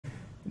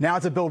Now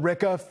to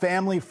Billerica,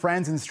 family,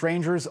 friends, and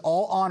strangers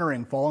all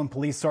honoring fallen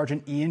Police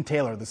Sergeant Ian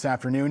Taylor this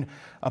afternoon.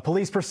 A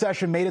police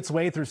procession made its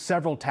way through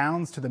several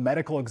towns to the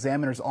medical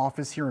examiner's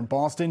office here in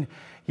Boston.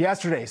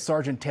 Yesterday,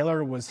 Sergeant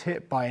Taylor was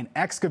hit by an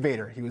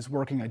excavator. He was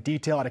working a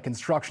detail at a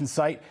construction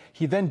site.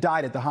 He then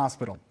died at the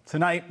hospital.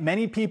 Tonight,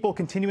 many people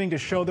continuing to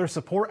show their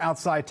support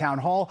outside Town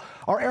Hall.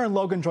 Our Aaron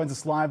Logan joins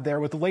us live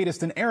there with the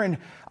latest. And Aaron,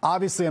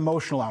 obviously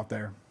emotional out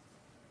there.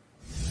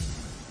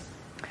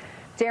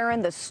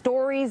 Darren, the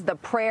stories, the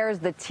prayers,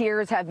 the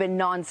tears have been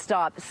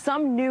nonstop.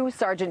 Some knew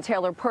Sergeant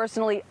Taylor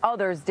personally,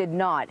 others did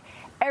not.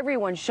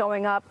 Everyone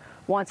showing up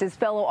wants his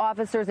fellow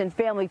officers and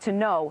family to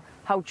know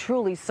how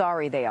truly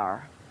sorry they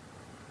are.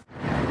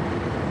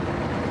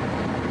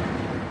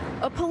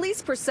 A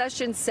police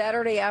procession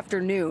Saturday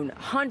afternoon,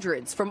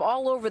 hundreds from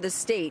all over the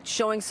state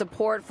showing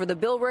support for the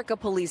Billerica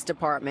Police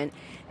Department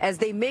as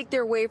they make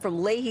their way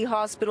from Leahy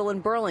Hospital in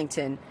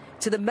Burlington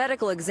to the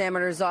medical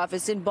examiner's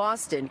office in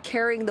Boston,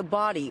 carrying the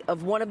body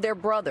of one of their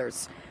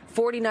brothers,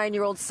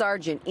 49-year-old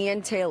Sergeant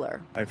Ian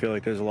Taylor. I feel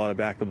like there's a lot of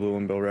back the blue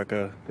in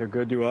Billerica. They're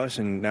good to us,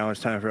 and now it's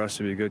time for us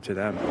to be good to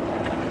them.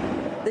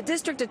 The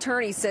district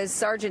attorney says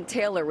Sergeant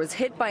Taylor was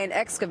hit by an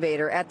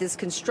excavator at this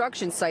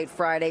construction site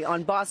Friday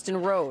on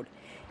Boston Road.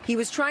 He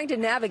was trying to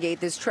navigate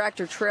this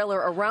tractor trailer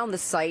around the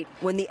site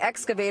when the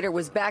excavator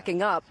was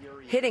backing up,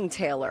 hitting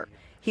Taylor.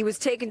 He was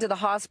taken to the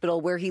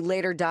hospital where he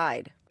later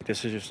died.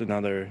 This is just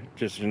another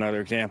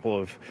example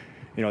of,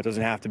 it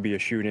doesn't have to be a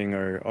shooting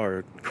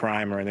or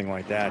crime or anything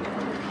like that.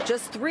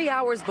 Just 3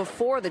 hours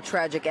before the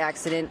tragic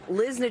accident,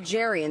 Liz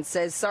Nigerian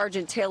says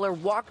Sergeant Taylor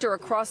walked her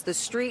across the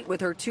street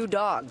with her two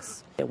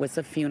dogs. There was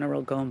a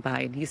funeral going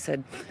by, and he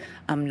said,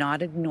 "I'm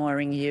not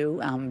ignoring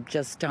you. I'm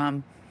just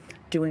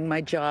doing my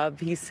job,"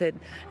 he said.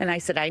 And I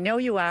said, "I know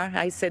you are."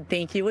 I said,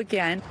 "Thank you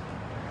again."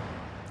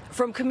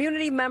 From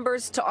community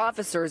members to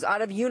officers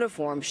out of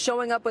uniform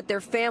showing up with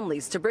their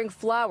families to bring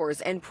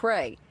flowers and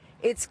pray.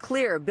 It's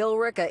clear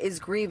Billerica is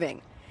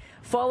grieving.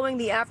 Following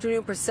the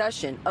afternoon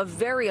procession, a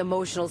very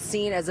emotional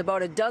scene as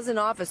about a dozen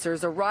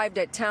officers arrived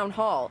at Town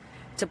Hall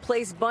to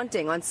place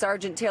bunting on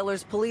Sergeant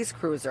Taylor's police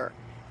cruiser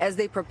as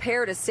they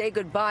prepare to say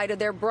goodbye to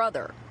their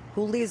brother,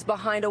 who leaves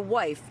behind a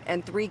wife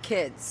and 3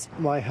 kids.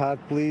 My heart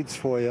bleeds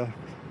for you.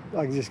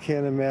 I just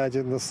can't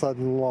imagine the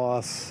sudden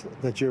loss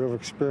that you're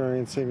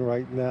experiencing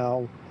right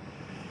now.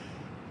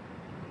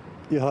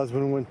 Your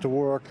husband went to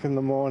work in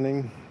the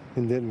morning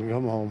and didn't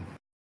come home.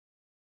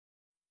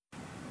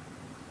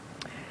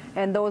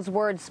 And those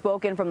words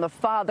spoken from the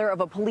father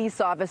of a police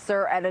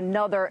officer at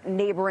another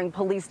neighboring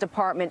police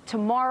department.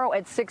 Tomorrow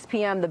at 6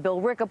 p.m., the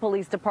Billerica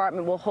Police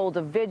Department will hold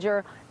a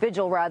vigil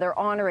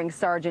honoring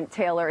Sergeant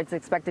Taylor. It's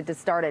expected to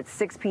start at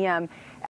 6 p.m.